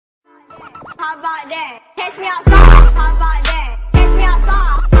How about that? Catch me outside. How about that? Catch me outside.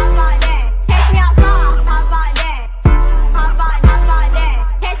 How about that? Catch me outside. How about that? How about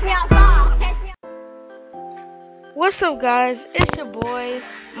that? Catch me outside. Catch me. What's up, guys? It's your boy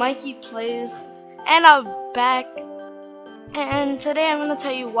Mikey Plays, and I'm back. And today I'm gonna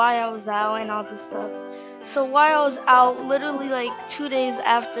tell you why I was out and all this stuff. So why I was out, literally like 2 days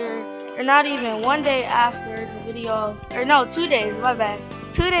after, or not even 1 day after the video, or no, 2 days. My bad.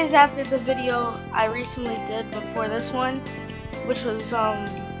 2 days after the video I recently did before this one, which was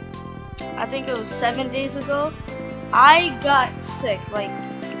I think it was 7 days ago. I got sick. Like,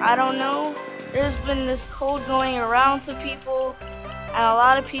 I don't know. There's been this cold going around to people, and a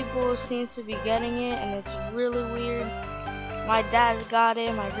lot of people seem to be getting it, and it's really weird. My dad got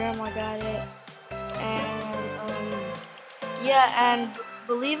it, my grandma got it, and yeah, and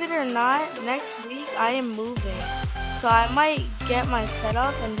believe it or not, next week I am moving, so I might get my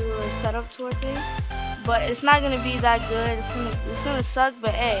setup and do a setup tour thing, but it's not gonna be that good. It's gonna suck,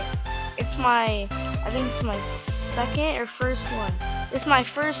 but hey, I think it's my second or first one. It's my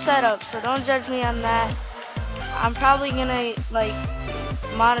first setup, so don't judge me on that. I'm probably gonna like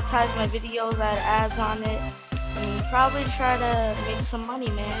monetize my videos, add ads on it, and probably try to make some money,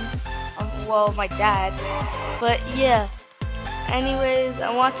 man. Well, my dad. But yeah. Anyways,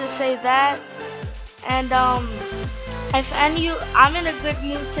 I want to say that, and I'm in a good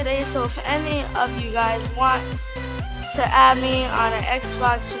mood today, so if any of you guys want to add me on an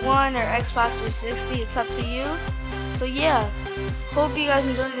Xbox One or Xbox 360, it's up to you. So yeah, hope you guys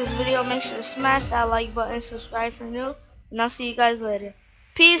enjoyed this video. Make sure to smash that like button, subscribe for new, and I'll see you guys later.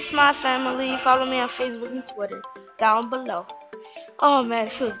 Peace, my family. Follow me on Facebook and Twitter down below. Oh man,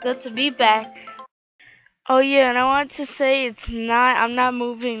 it feels good to be back. Oh yeah, and I want to say I'm not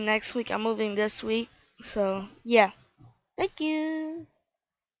moving next week, I'm moving this week. So yeah. Thank you.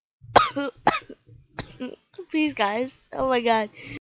 Peace, guys. Oh my god.